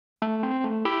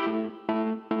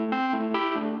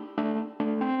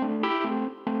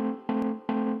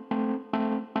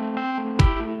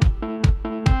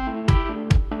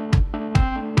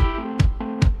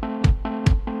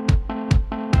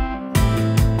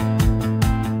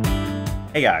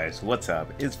Hey guys, what's up?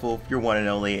 It's Volf, your one and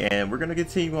only, and we're gonna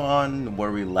continue on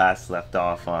where we last left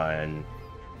off on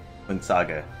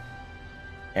Saga.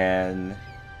 And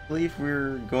I believe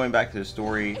we're going back to the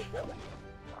story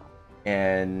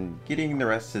and getting the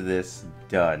rest of this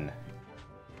done.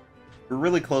 We're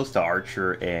really close to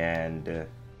Archer and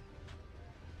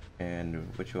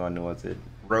which one was it?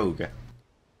 Rogue.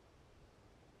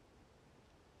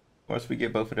 Once we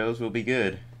get both of those, we'll be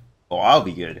good. Well, I'll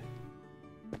be good.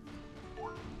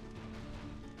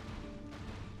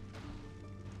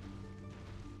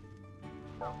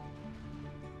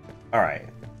 Alright.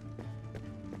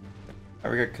 Now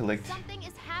we're gonna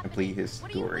complete his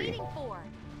story. What are you waiting for?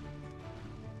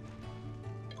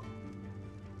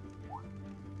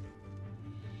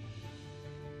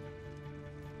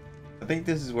 I think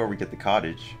this is where we get the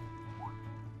cottage.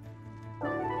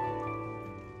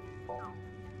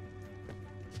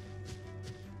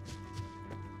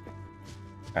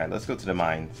 Alright, let's go to the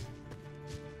mines.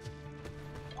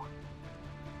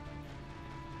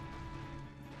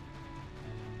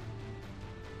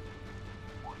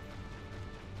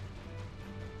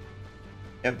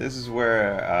 Yep, this is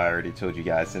where I already told you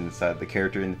guys inside the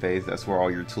character interface, that's where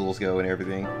all your tools go and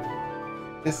everything.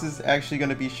 This is actually going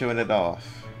to be showing it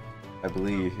off, I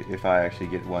believe, if I actually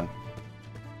get one.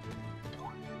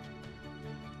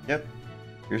 Yep,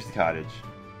 here's the cottage.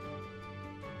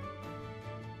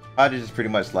 Cottage is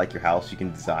pretty much like your house, you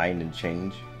can design and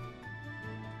change.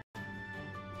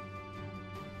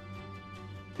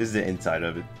 This is the inside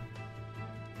of it.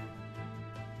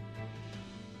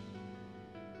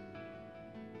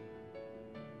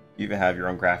 You even have your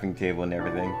own crafting table and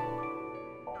everything.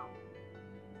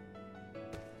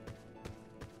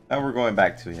 Now we're going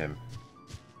back to him.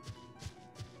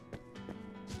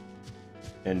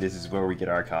 And this is where we get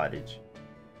our cottage.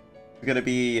 It's gonna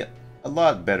be a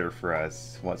lot better for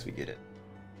us once we get it.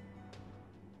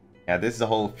 Yeah, this is the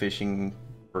whole fishing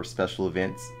for special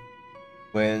events.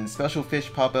 When special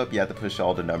fish pop up, you have to push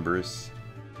all the numbers.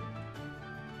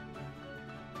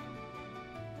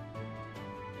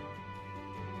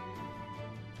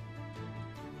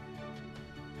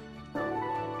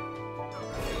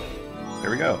 There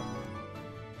we go.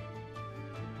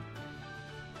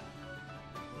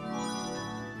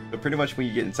 So pretty much when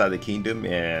you get inside the kingdom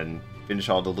and finish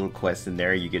all the little quests in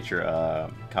there, you get your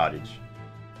cottage.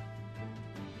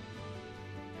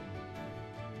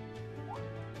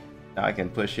 Now I can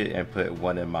push it and put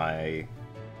one of my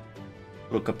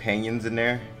little companions in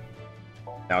there.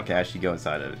 Now I can actually go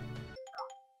inside of it.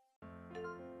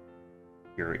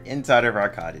 You're inside of our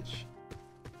cottage.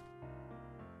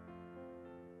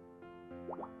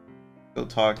 Go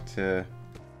talk to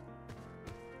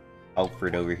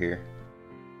Alfred over here,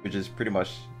 which is pretty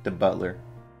much the butler.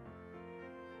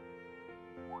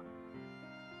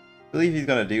 I believe he's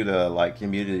gonna do the like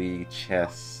community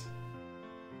chess.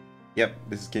 Yep,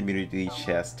 this is community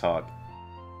chess talk.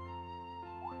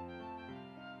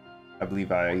 I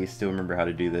believe I still remember how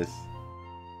to do this.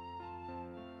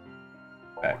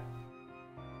 Okay.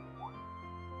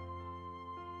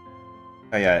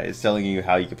 Oh yeah, it's telling you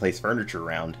how you can place furniture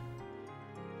around.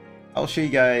 I'll show you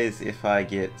guys if I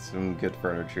get some good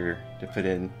furniture to put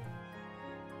in.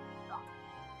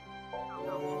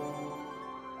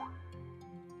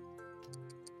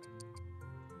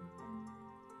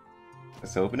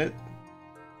 Let's open it.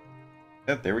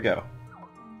 Yep, there we go.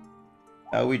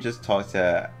 Now we just talked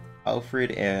to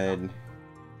Alfred and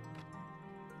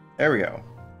there we go.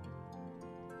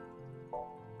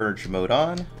 Furniture mode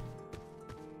on. Come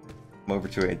over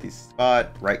to an empty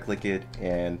spot, right click it,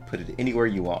 and put it anywhere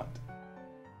you want.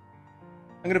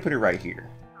 I'm gonna put it right here.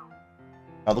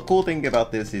 Now the cool thing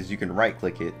about this is you can right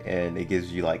click it and it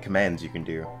gives you like commands you can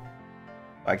do.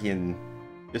 I can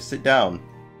just sit down.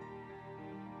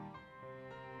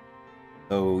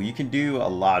 So you can do a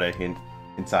lot of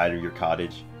inside of your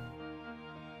cottage.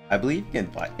 I believe you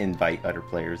can invite other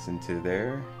players into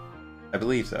there. I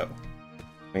believe so.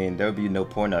 I mean, there would be no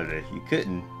point of it if you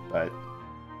couldn't, but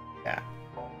yeah.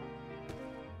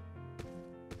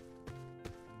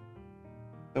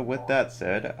 So with that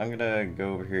said, I'm gonna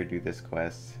go over here and do this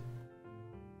quest.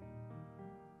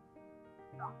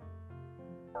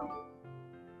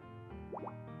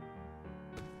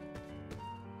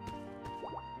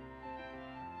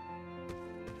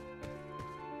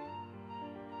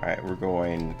 Alright, we're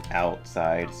going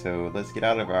outside, so let's get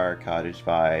out of our cottage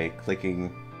by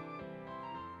clicking,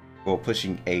 well,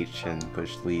 pushing H and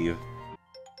push leave.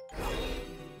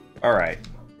 Alright,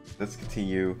 let's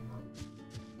continue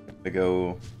to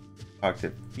go talk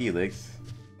to Felix.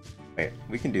 Wait,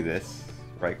 we can do this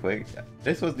right quick.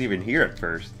 This wasn't even here at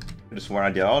first. I just sworn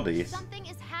I did all these. Something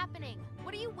is happening.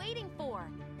 What are you waiting for?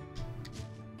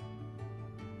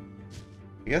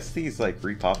 I guess these like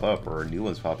re-pop up or new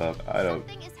ones pop up. I don't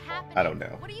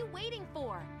know. What are you waiting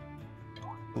for?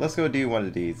 Let's go do one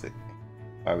of these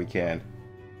while we can.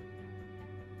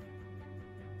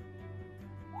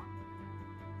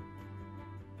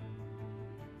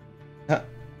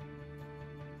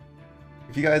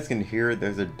 If you guys can hear it,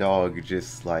 there's a dog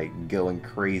just like going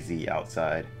crazy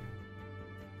outside.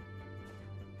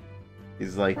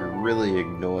 He's like really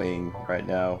annoying right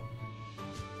now.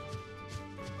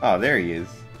 Oh, there he is.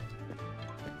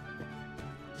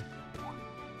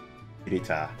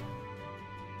 Kirita.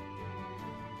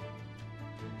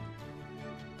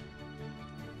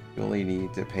 You only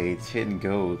need to pay 10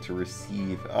 gold to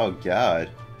receive. Oh god.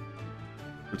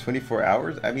 For 24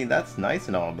 hours? I mean, that's nice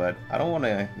and all, but I don't want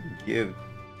to give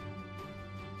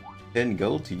 10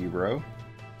 gold to you, bro.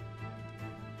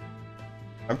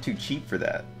 I'm too cheap for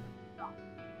that.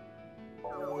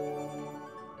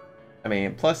 I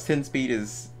mean, plus 10 speed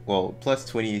is, well, plus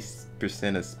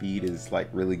 20% of speed is like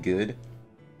really good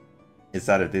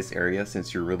inside of this area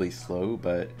since you're really slow,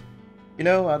 but you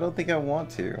know, I don't think I want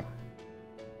to.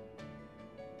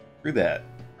 Screw that.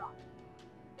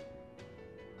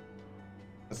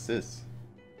 What's this?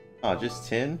 Oh, just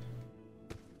 10?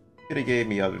 Could have gave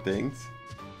me other things.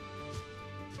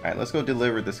 Alright, let's go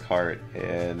deliver this cart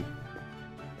and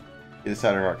get this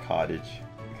out of our cottage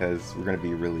because we're going to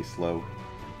be really slow.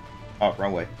 Oh,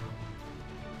 wrong way.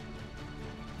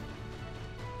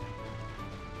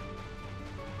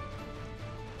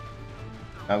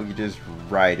 Now we can just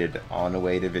ride it on the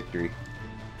way to victory.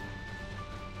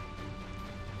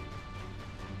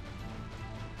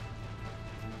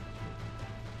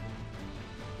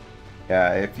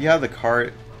 Yeah, if you have the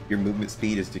cart, your movement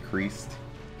speed is decreased.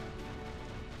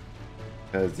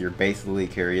 Because you're basically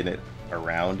carrying it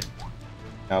around.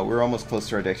 Now we're almost close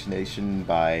to our destination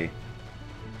by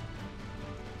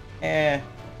a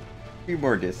few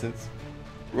more distance.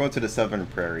 We're going to the Southern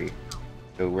Prairie,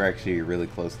 so we're actually really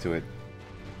close to it.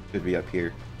 Should be up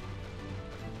here.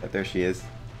 But there she is.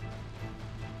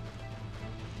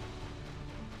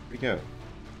 Where'd we go?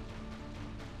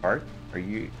 Cart? Are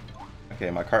you... Okay,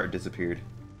 my cart disappeared.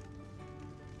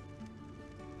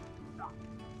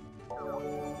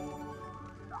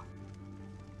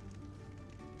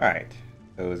 Alright,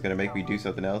 so it's gonna make me do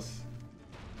something else.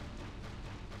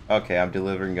 Okay, I'm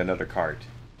delivering another cart.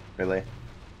 Really?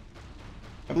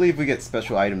 I believe we get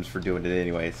special items for doing it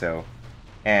anyway, so...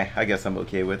 I guess I'm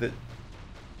okay with it.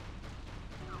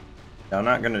 Now,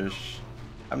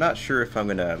 I'm not sure if I'm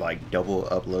gonna, like, double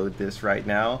upload this right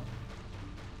now.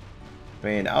 I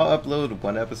mean, I'll upload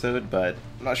one episode, but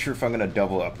I'm not sure if I'm gonna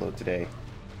double upload today.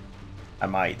 I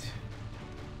might.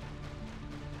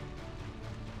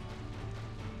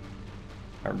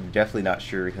 I'm definitely not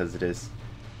sure because of this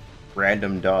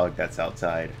random dog that's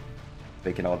outside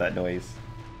making all that noise.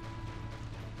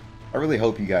 I really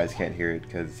hope you guys can't hear it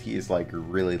because he is like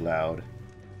really loud.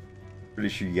 Pretty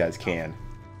sure you guys can.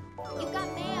 You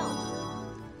got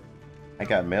mail. I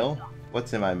got mail?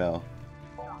 What's in my mail?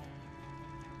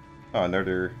 Oh,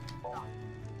 another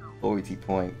loyalty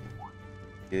point.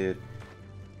 Good.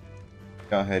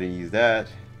 Go ahead and use that.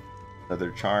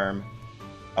 Another charm.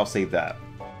 I'll save that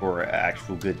for an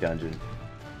actual good dungeon.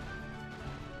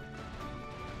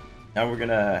 Now we're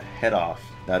gonna head off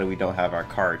now that we don't have our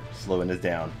cart slowing us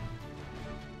down.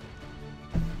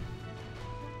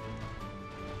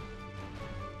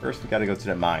 First we gotta go to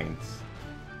the mines.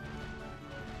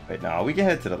 Wait, no, we can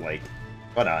head to the lake.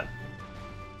 Why not?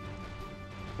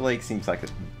 The lake seems like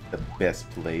the best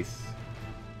place.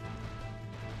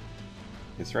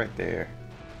 It's right there.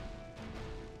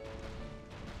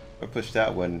 I pushed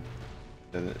that one.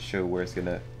 Doesn't show where it's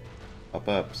gonna pop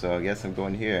up, so I guess I'm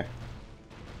going here.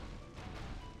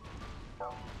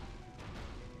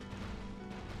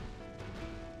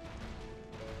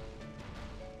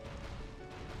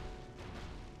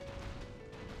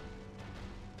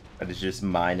 But it's just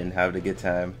mining, having a good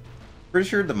time. Pretty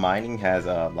sure the mining has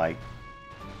like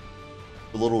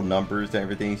the little numbers and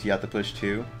everything, so you have to push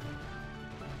 2.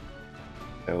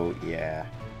 So yeah.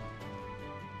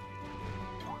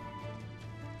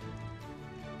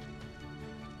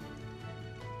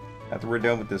 After we're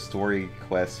done with the story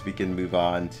quest, we can move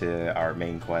on to our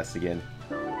main quest again.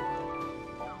 Go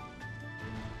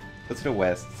to the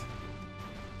west.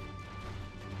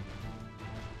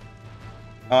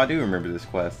 Oh, I do remember this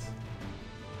quest.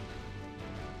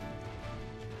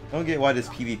 I don't get why this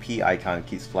PvP icon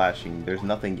keeps flashing. There's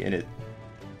nothing in it.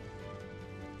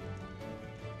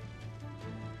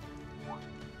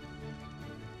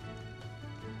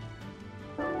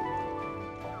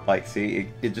 Like, see,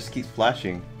 it just keeps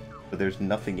flashing, but there's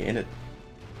nothing in it.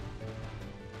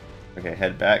 Okay,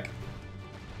 head back.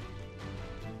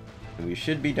 And we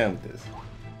should be done with this.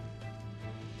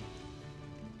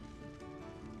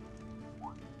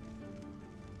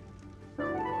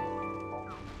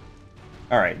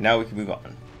 Alright, now we can move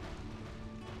on.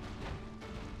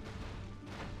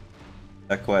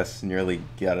 That quest nearly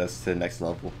got us to the next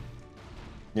level.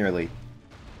 Nearly.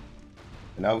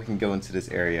 And now we can go into this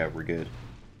area, we're good.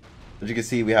 As you can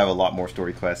see, we have a lot more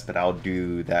story quests, but I'll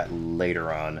do that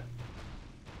later on.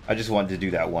 I just wanted to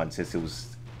do that one since it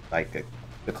was like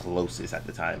the closest at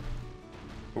the time.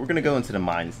 But we're gonna go into the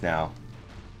mines now.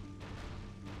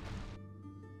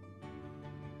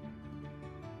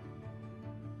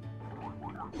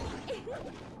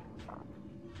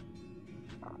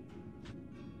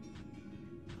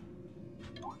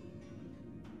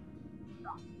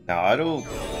 Now, I don't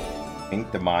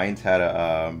think the mines had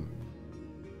a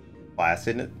class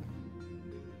in it.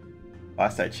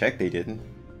 Last I checked, they didn't.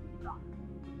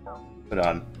 Hold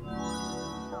on.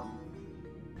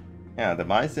 Yeah, the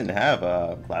mines didn't have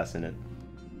a class in it.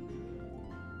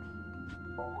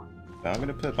 So I'm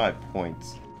gonna put my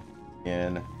points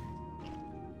in.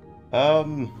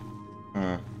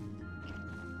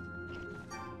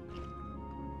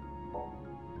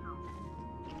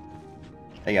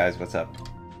 Hey guys, what's up?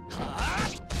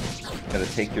 Gotta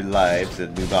take your lives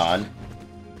and move on.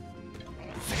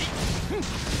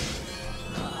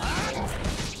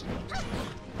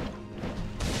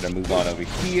 Gonna move on over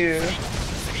here.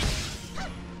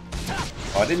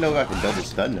 Oh, I didn't know I could double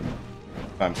stun them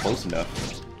if I'm close enough.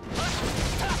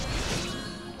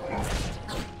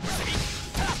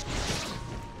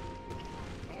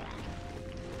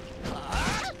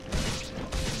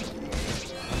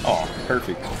 Oh,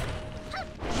 perfect.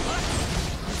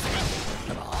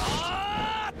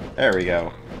 There we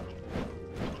go.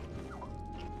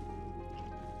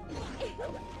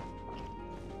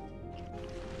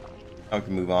 I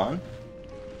can move on.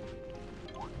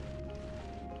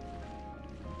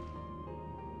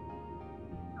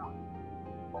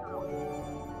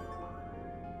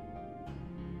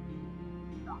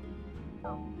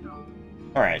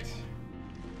 Alright.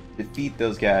 Defeat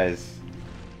those guys.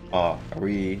 Oh, are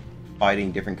we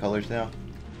fighting different colors now?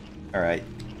 Alright.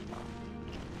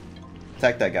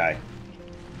 Attack that guy.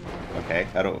 Okay,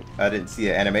 I didn't see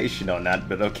an animation on that,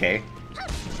 but okay.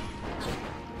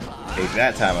 Okay,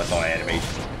 that time I saw an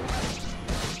animation.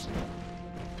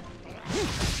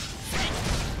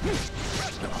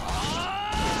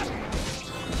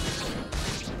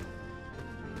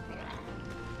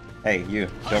 Hey, you,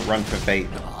 don't run for fate.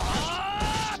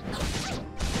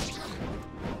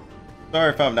 Sorry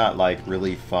if I'm not like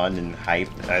really fun and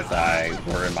hyped as I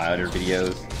were in my other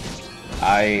videos.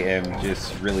 I am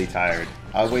just really tired.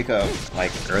 I'll wake up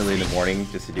like early in the morning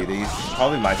just to do these.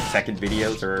 Probably my second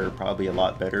videos are probably a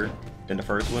lot better than the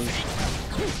first one.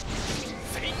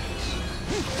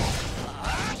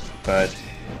 But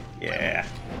yeah,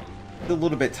 a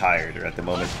little bit tired at the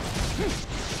moment.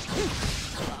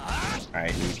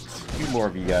 Alright, need a few more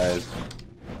of you guys.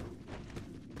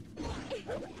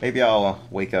 Maybe I'll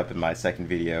wake up in my second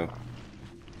video.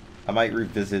 I might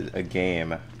revisit a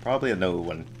game, probably a new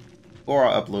one. Or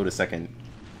I'll upload a second,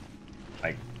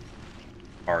 like,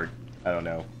 part, I don't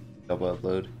know, double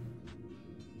upload.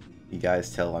 You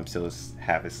guys tell I'm still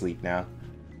half asleep now.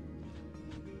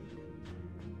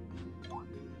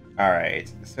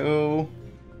 Alright, so,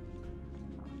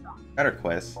 got our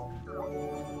quest.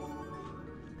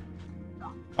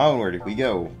 Onward we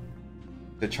go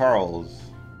to Charles.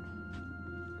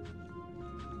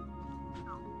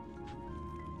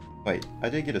 Wait, I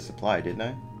did get a supply, didn't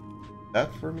I?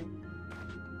 That for me?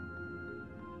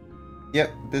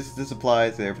 Yep, this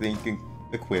applies to everything you can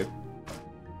equip.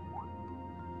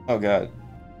 Oh god.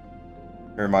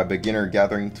 Here are my beginner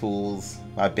gathering tools,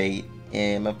 my bait,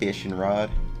 and my fishing rod.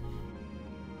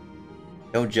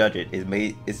 Don't judge it.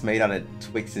 It's made out of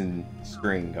twigs and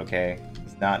string, okay?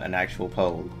 It's not an actual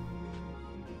pole.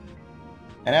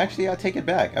 And actually, I take it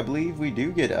back. I believe we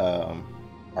do get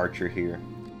Archer here.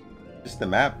 Just the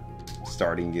map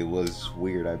starting, it was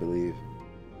weird, I believe.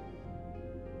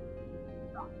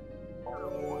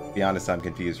 To be honest, I'm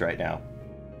confused right now.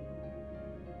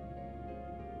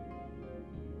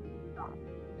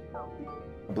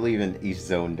 I believe in each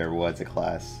zone there was a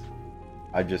class.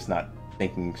 I'm just not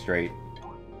thinking straight.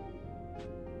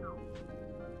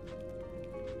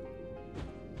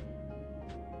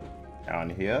 Down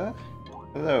here.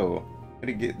 Hello.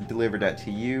 I'm gonna deliver that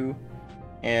to you.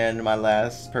 And my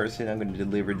last person, I'm gonna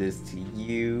deliver this to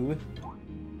you.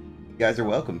 You guys are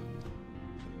welcome.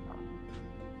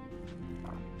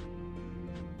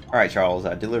 Alright, Charles,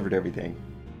 I delivered everything.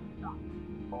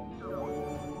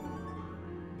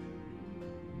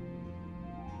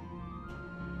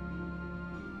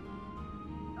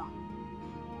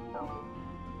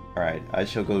 Alright, I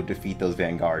shall go defeat those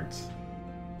vanguards.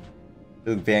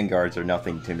 Those vanguards are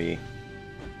nothing to me.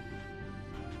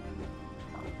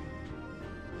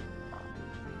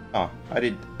 Oh,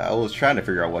 I was trying to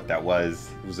figure out what that was.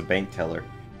 It was a bank teller.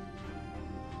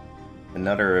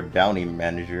 Another bounty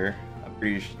manager. I'm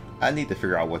pretty sure I need to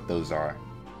figure out what those are.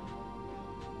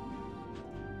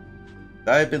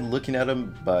 I've been looking at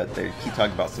them, but they keep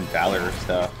talking about some valor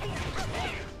stuff.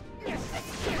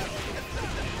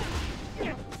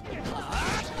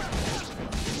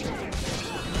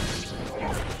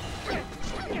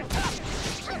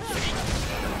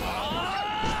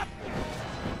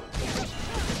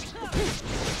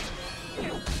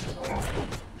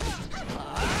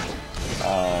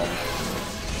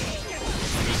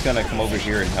 I'm just gonna come over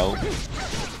here and help.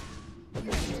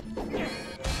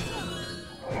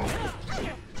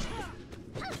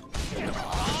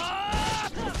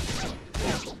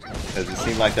 Because it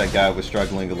seemed like that guy was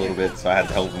struggling a little bit, so I had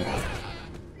to help him.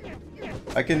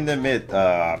 I can admit,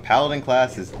 Paladin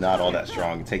class is not all that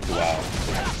strong. It takes a while.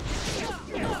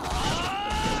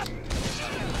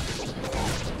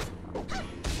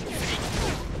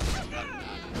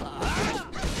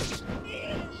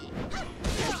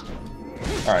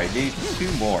 Alright, need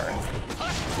 2 more.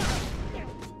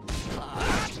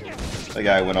 The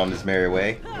guy went on his merry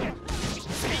way.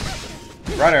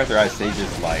 Right after I saved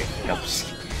his life. No,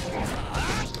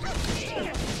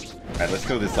 alright, let's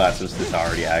go this last one since I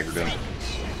already aggroed him.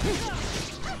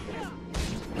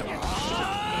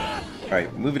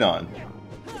 Alright, moving on.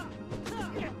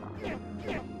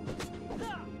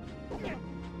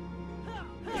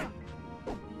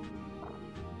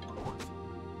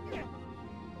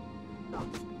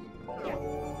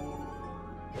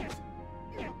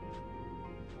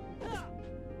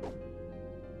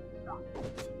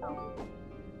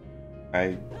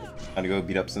 I'm gonna go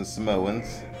beat up some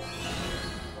Samoans.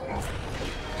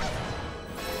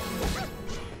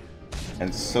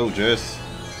 And soldiers.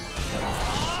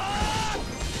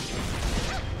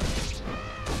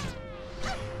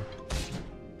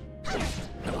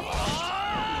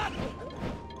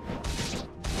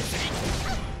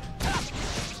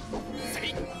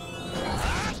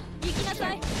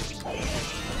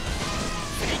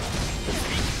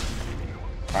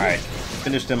 Alright,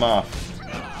 finish them off.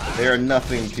 They are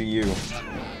nothing to you.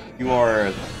 You are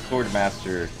a sword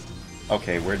master.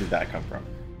 Okay, where did that come from?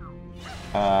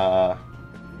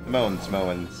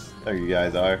 Samoans. There you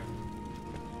guys are.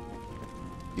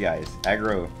 You guys,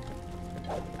 aggro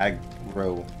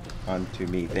onto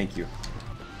me. Thank you.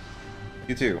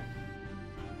 You too.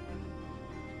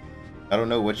 I don't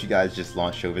know what you guys just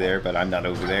launched over there, but I'm not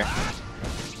over there.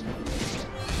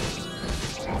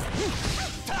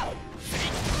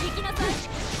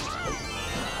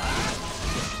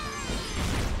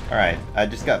 Alright, I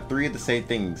just got 3 of the same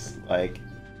things, like,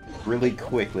 really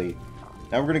quickly.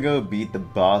 Now we're gonna go beat the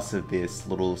boss of this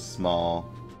little small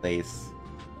place.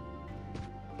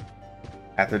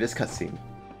 After this cutscene.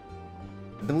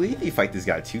 I believe you fight this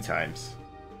guy 2 times.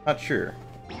 Not sure.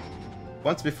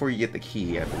 Once before you get the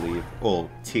key, I believe. Oh,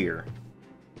 tier.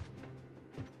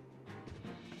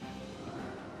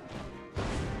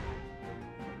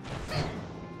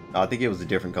 I think it was a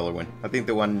different color one. I think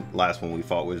the last one we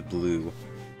fought was blue.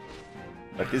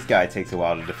 But this guy takes a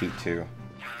while to defeat too.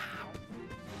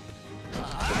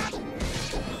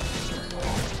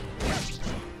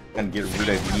 And get rid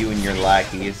of you and your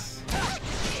lackeys.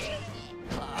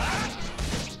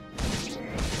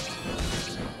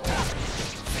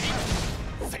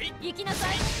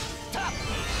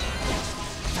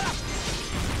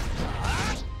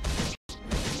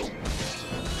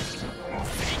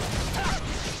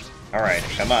 Alright,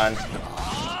 come on.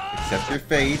 Accept your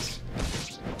fate.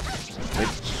 Quit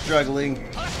struggling.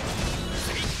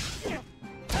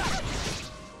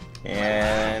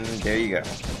 And there you go.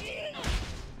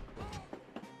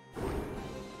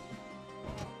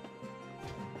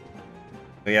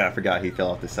 But yeah, I forgot he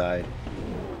fell off the side.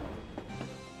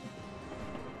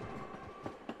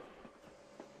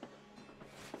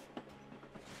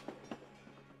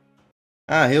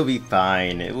 He'll be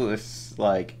fine. It was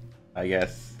like, I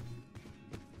guess,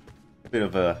 a bit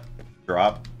of a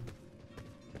drop.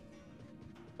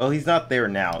 Well, he's not there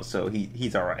now, so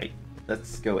he's alright.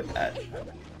 Let's go with that.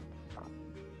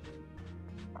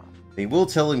 They will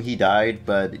tell him he died,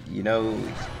 but, you know,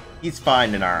 he's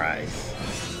fine in our eyes.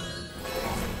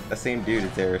 The same dude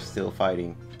is there still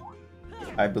fighting.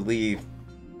 I believe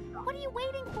What are you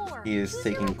waiting for? he is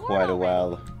taking quite a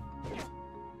while.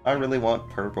 I really want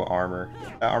purple armor.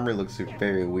 That armor looks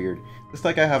very weird. Looks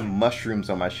like I have mushrooms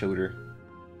on my shoulder.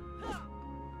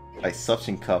 Like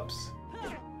suction cups.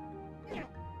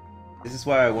 This is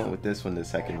why I went with this one, the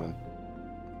second one.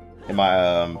 In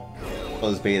my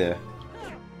closed beta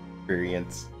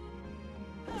experience.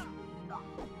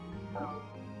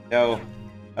 No,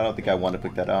 I don't think I want to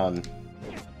put that on.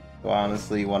 Do I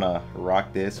honestly want to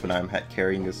rock this when I'm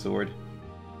carrying a sword?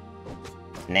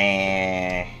 Nah.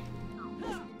 I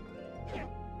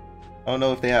don't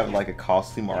know if they have like a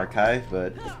costume archive,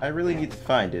 but I really need to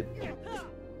find it.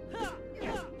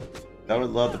 I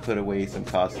would love to put away some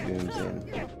costumes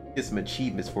and get some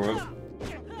achievements for them.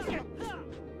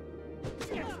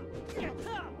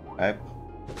 Alright.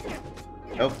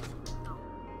 Nope.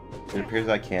 It appears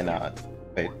I cannot.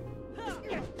 Wait.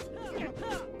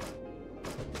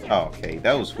 Oh, okay,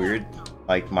 that was weird.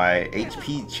 Like, my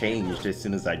HP changed as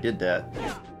soon as I did that.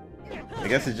 I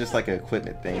guess it's just like an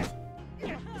equipment thing.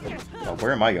 Oh,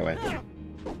 where am I going?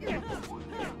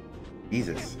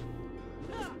 Jesus.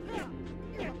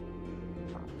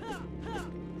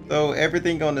 So,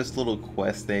 everything on this little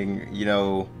quest thing, you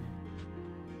know...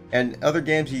 And other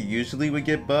games you usually would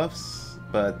get buffs,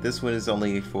 but this one is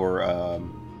only for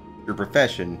your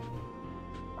profession.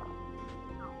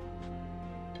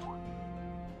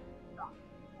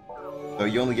 So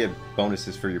you only get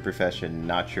bonuses for your profession,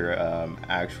 not your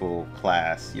actual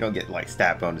class. You don't get like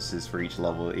stat bonuses for each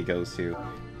level it goes to.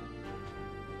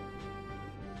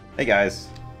 Hey guys.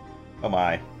 Oh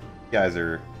my. You guys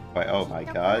are quite, oh my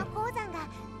god.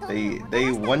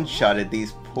 They one-shotted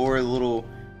these poor little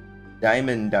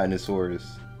diamond dinosaurs.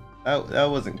 That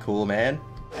wasn't cool, man.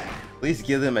 At least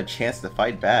give them a chance to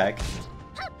fight back.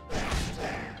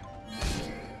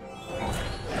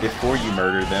 Before you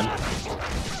murder them.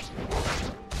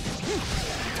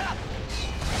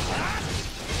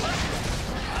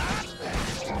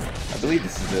 I believe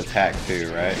this is attack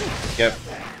too, right? Yep,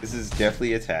 this is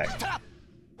definitely attack.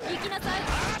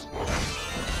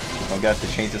 I've got to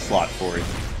change the slot for it.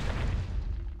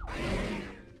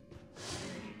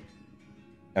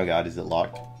 Oh god, is it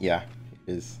locked? Yeah,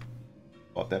 it is.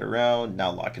 Swap that around,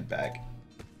 now lock it back.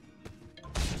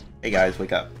 Hey guys,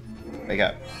 wake up. Wake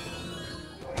up.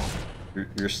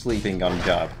 You're sleeping on the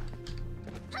job.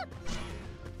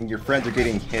 And your friends are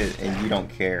getting hit and you don't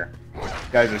care. You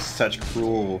guys are such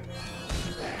cruel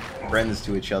friends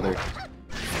to each other.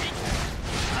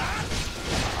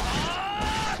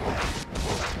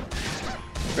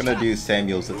 We're gonna do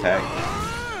Samuel's attack.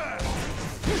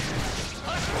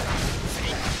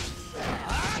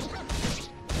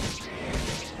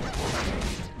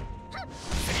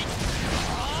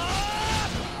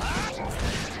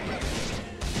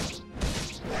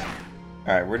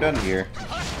 Alright, we're done here.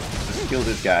 Just kill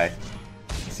this guy.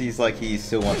 Seems like he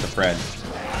still wants a friend.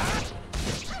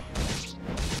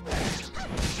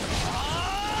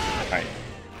 Alright.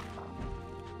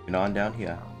 Moving on down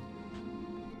here.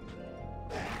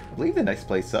 I believe the next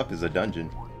place up is a dungeon.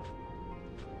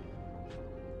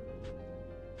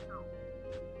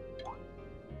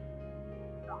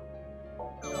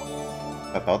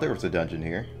 I thought there was a dungeon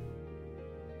here.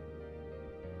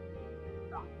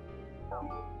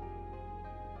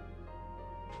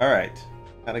 Alright,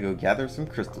 gotta go gather some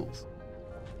crystals.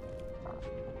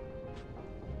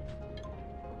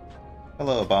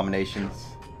 Hello, abominations.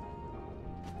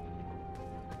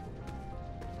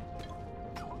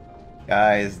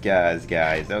 Guys,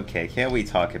 okay, can't we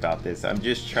talk about this? I'm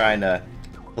just trying to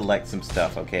collect some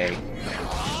stuff, okay?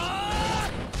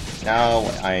 Now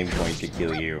I'm going to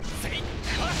kill you.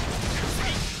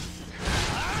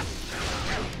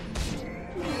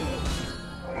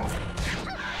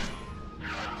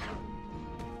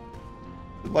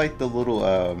 Like the little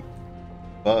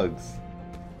bugs.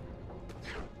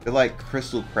 They're like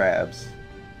crystal crabs.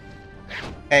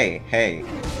 Hey,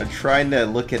 I'm trying to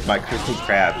look at my crystal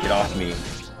crab. Get off me.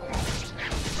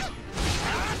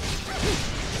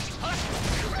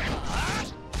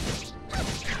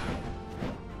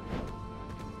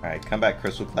 Alright, come back,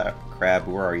 crystal crab.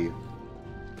 Where are you?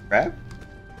 Crab?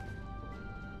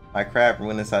 My crab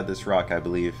went inside this rock, I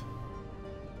believe.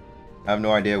 I have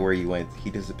no idea where he went. He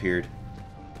disappeared.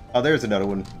 Oh, there's another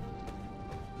one.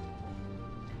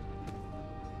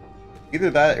 Either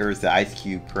that or it's the ice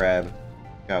cube crab.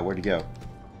 God, where'd he go?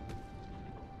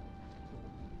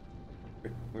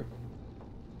 Where?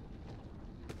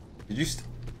 Did you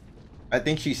I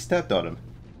think she stepped on him.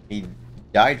 He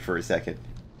died for a second.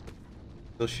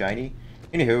 Still shiny?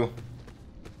 Anywho.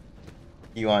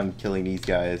 You on killing these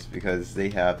guys because they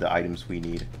have the items we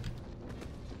need.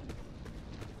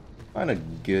 Find a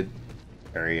good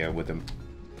area with them.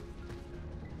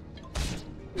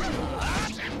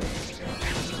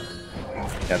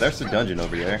 Yeah, there's a dungeon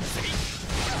over there.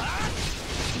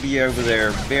 We'll be over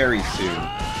there very soon.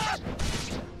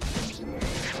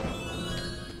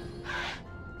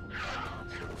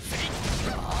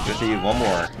 just need one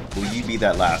more. Will you be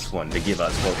that last one to give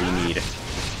us what we need?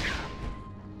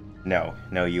 No.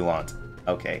 No, you won't.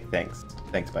 Okay, thanks.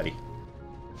 Thanks, buddy.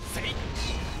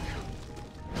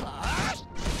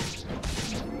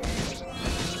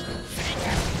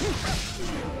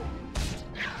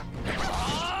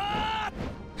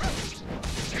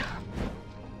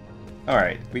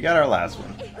 Alright, we got our last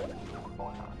one.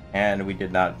 And we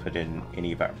did not put in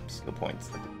any of our skill points.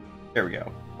 There we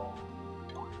go.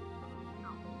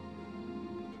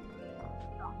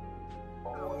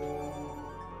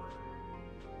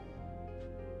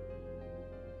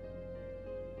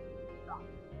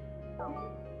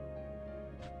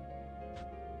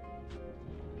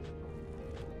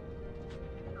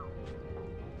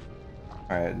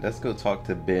 Alright, let's go talk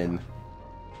to Ben.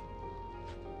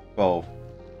 Well,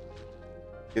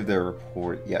 give the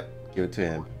report. Yep, give it to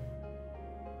him.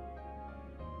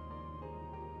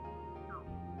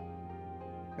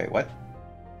 Wait, what?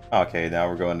 Okay, now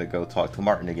we're going to go talk to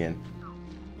Martin again.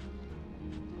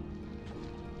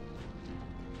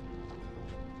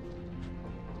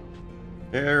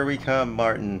 Here we come,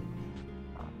 Martin.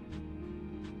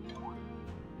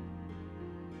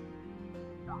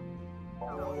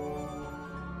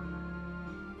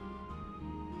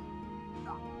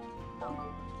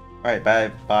 Alright,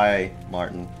 bye,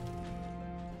 Martin.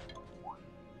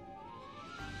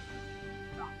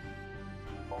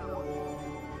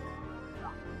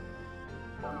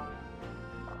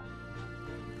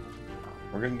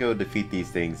 We're gonna go defeat these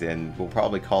things and we'll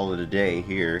probably call it a day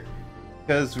here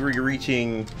because we're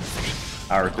reaching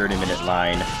our 30-minute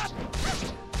line.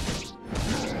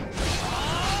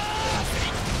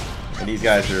 And these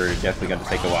guys are definitely gonna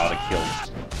take a while to kill.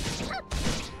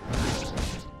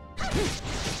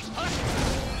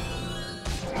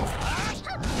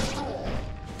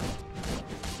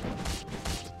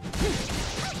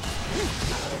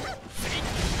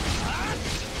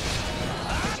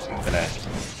 Gonna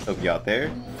help you out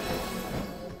there.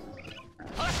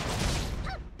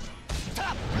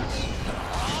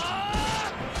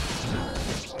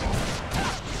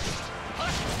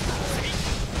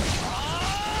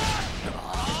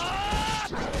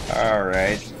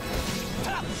 Alright.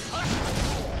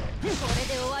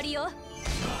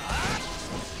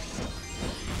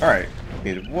 Alright,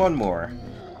 need one more.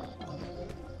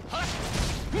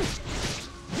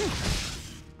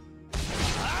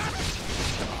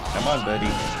 Come on, buddy.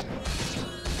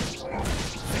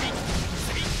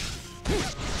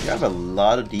 You have a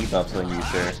lot of debuffs on you,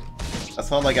 sir.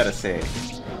 That's all I gotta say.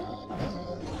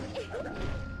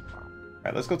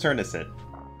 Alright, let's go turn this in.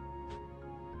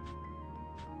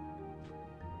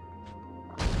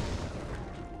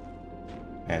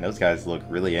 Man, those guys look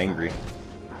really angry.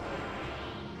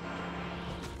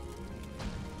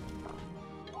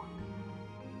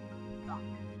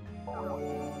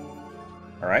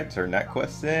 Alright, turn that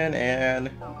quest in, and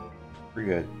we're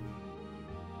good.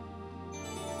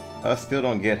 I still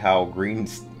don't get how green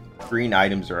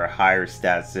items are higher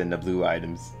stats than the blue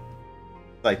items.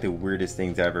 It's like the weirdest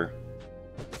things ever.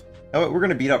 Oh, we're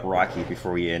gonna beat up Rocky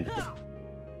before we end.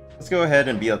 Let's go ahead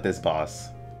and beat up this boss.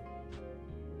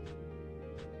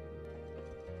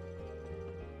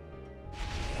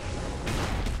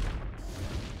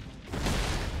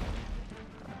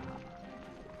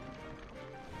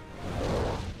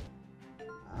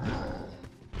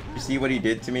 See what he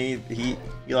did to me? He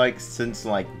like sent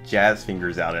some like jazz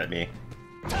fingers out at me.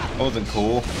 That wasn't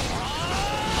cool.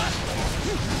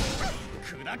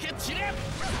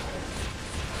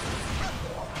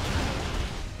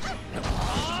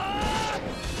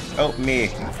 Help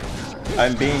me.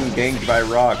 I'm being ganged by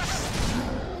rocks.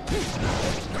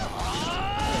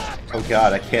 Oh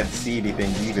god, I can't see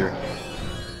anything either.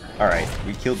 Alright,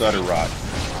 we killed other rocks.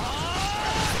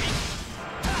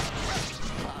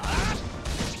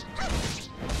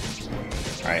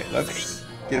 Alright, let's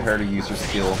get her to use her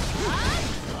skill.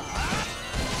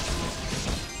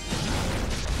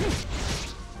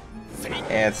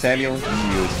 And Samuel, you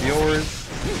use yours.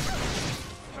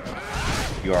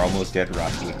 You are almost dead,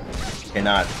 Rocky.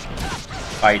 Cannot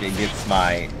fight against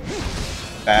my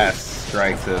fast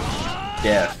strikes of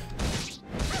death.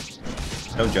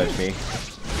 Don't judge me.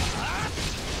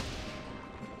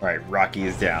 Alright, Rocky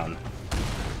is down.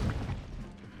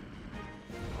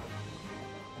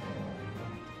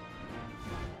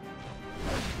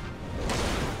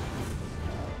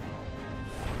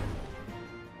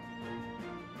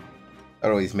 That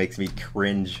always makes me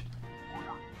cringe.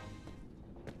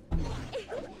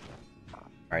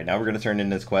 Alright, now we're gonna turn in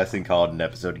this quest and call it an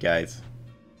episode, guys.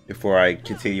 Before I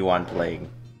continue on playing.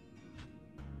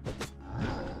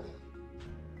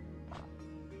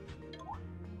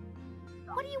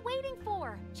 What are you waiting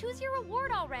for? Choose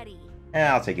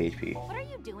I'll take HP. What are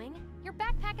you doing? Your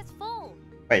backpack is full.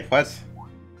 Wait, what?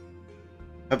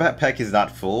 My backpack is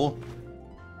not full?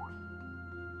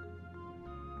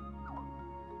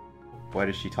 What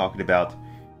is she talking about?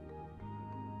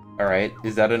 Alright,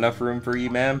 is that enough room for you,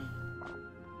 ma'am?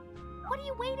 What are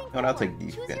you waiting for? No, I'll take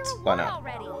these Choose bits. your Why reward not?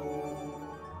 already.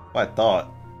 Well, I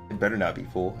thought. It better not be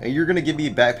full. And you're gonna give me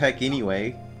a backpack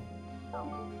anyway.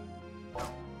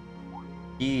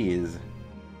 Jeez.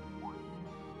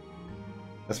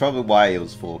 That's probably why it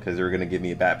was full, because they were gonna give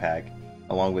me a backpack.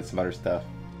 Along with some other stuff.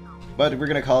 But we're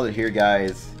gonna call it here,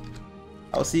 guys.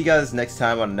 I'll see you guys next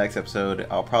time on the next episode.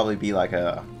 I'll probably be like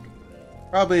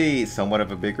probably somewhat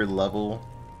of a bigger level,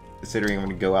 considering I'm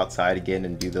gonna go outside again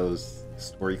and do those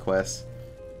story quests.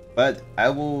 But I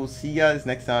will see you guys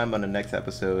next time on the next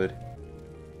episode.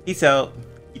 Peace out,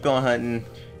 keep on hunting,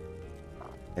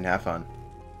 and have fun.